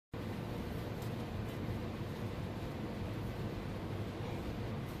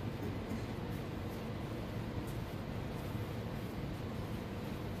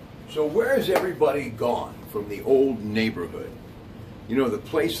So where has everybody gone from the old neighborhood? You know, the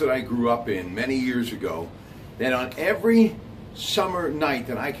place that I grew up in many years ago, that on every summer night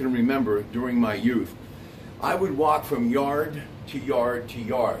that I can remember during my youth, I would walk from yard to yard to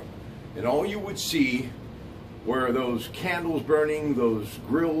yard. And all you would see were those candles burning, those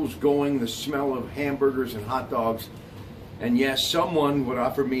grills going, the smell of hamburgers and hot dogs. And yes, someone would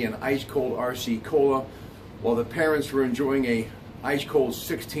offer me an ice cold RC Cola while the parents were enjoying a ice cold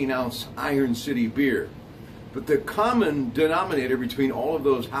 16-ounce Iron City beer. But the common denominator between all of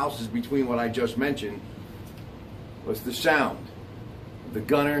those houses, between what I just mentioned, was the sound of the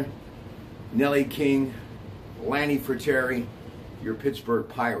Gunner, Nellie King, Lanny Fratteri, your Pittsburgh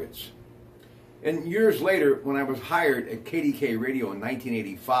Pirates. And years later, when I was hired at KDK Radio in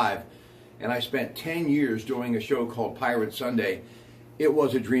 1985, and I spent 10 years doing a show called Pirate Sunday, it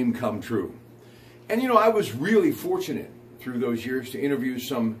was a dream come true. And you know, I was really fortunate through those years to interview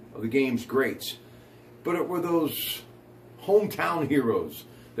some of the game's greats. But it were those hometown heroes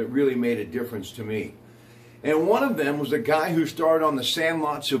that really made a difference to me. And one of them was a guy who started on the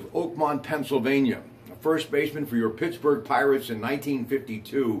sandlots of Oakmont, Pennsylvania, a first baseman for your Pittsburgh Pirates in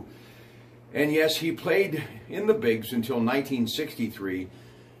 1952. And yes, he played in the bigs until 1963,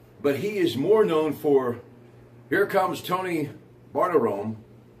 but he is more known for, here comes Tony Bartirome,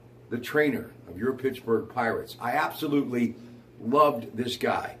 the trainer of your Pittsburgh Pirates. I absolutely loved this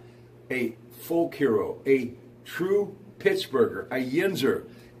guy. A folk hero, a true Pittsburgher, a Yinzer,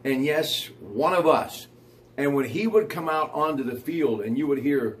 and yes, one of us. And when he would come out onto the field and you would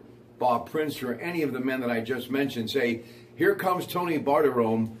hear Bob Prince or any of the men that I just mentioned say, here comes Tony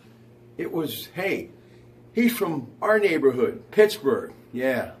Bartirome, it was, hey, he's from our neighborhood, Pittsburgh.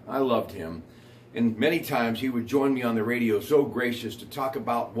 Yeah, I loved him. And many times he would join me on the radio, so gracious, to talk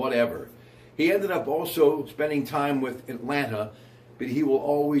about whatever. He ended up also spending time with Atlanta, but he will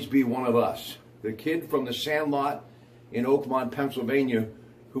always be one of us. The kid from the Sandlot in Oakmont, Pennsylvania,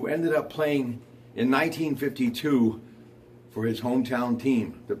 who ended up playing in 1952 for his hometown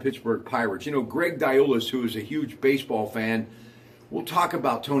team, the Pittsburgh Pirates. You know, Greg Diolis, who is a huge baseball fan, we'll talk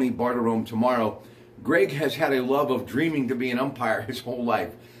about Tony Bartirome tomorrow. Greg has had a love of dreaming to be an umpire his whole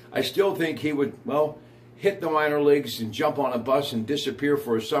life. I still think he would, well, hit the minor leagues and jump on a bus and disappear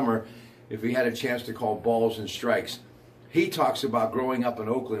for a summer if he had a chance to call balls and strikes. He talks about growing up in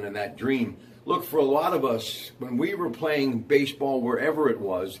Oakland and that dream. Look, for a lot of us, when we were playing baseball wherever it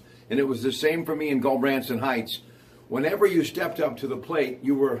was, and it was the same for me in Gulbranson Heights, whenever you stepped up to the plate,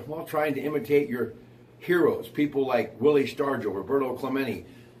 you were, well, trying to imitate your heroes, people like Willie Stargell, Roberto Clemente,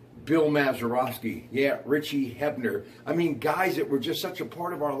 Bill Mazeroski, yeah, Richie Hebner. I mean, guys that were just such a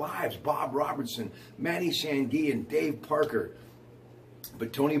part of our lives. Bob Robertson, Manny Sanguillen, Dave Parker.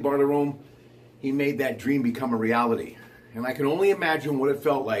 But Tony Bartirome, he made that dream become a reality. And I can only imagine what it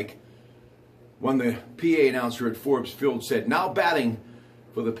felt like when the PA announcer at Forbes Field said, now batting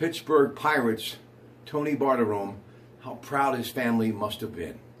for the Pittsburgh Pirates, Tony Bartirome. How proud his family must have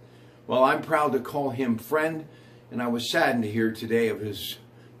been. Well, I'm proud to call him friend, and I was saddened to hear today of his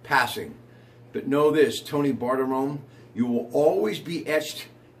passing. But know this, Tony Bartirome, you will always be etched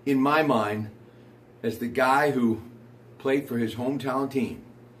in my mind as the guy who played for his hometown team,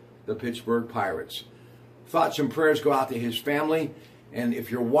 the Pittsburgh Pirates. Thoughts and prayers go out to his family, and if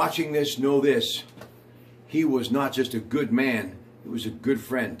you're watching this, know this, he was not just a good man, he was a good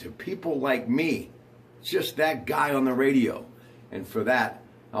friend to people like me, just that guy on the radio, and for that,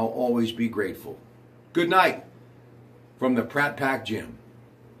 I'll always be grateful. Good night from the Pratt Pack Gym.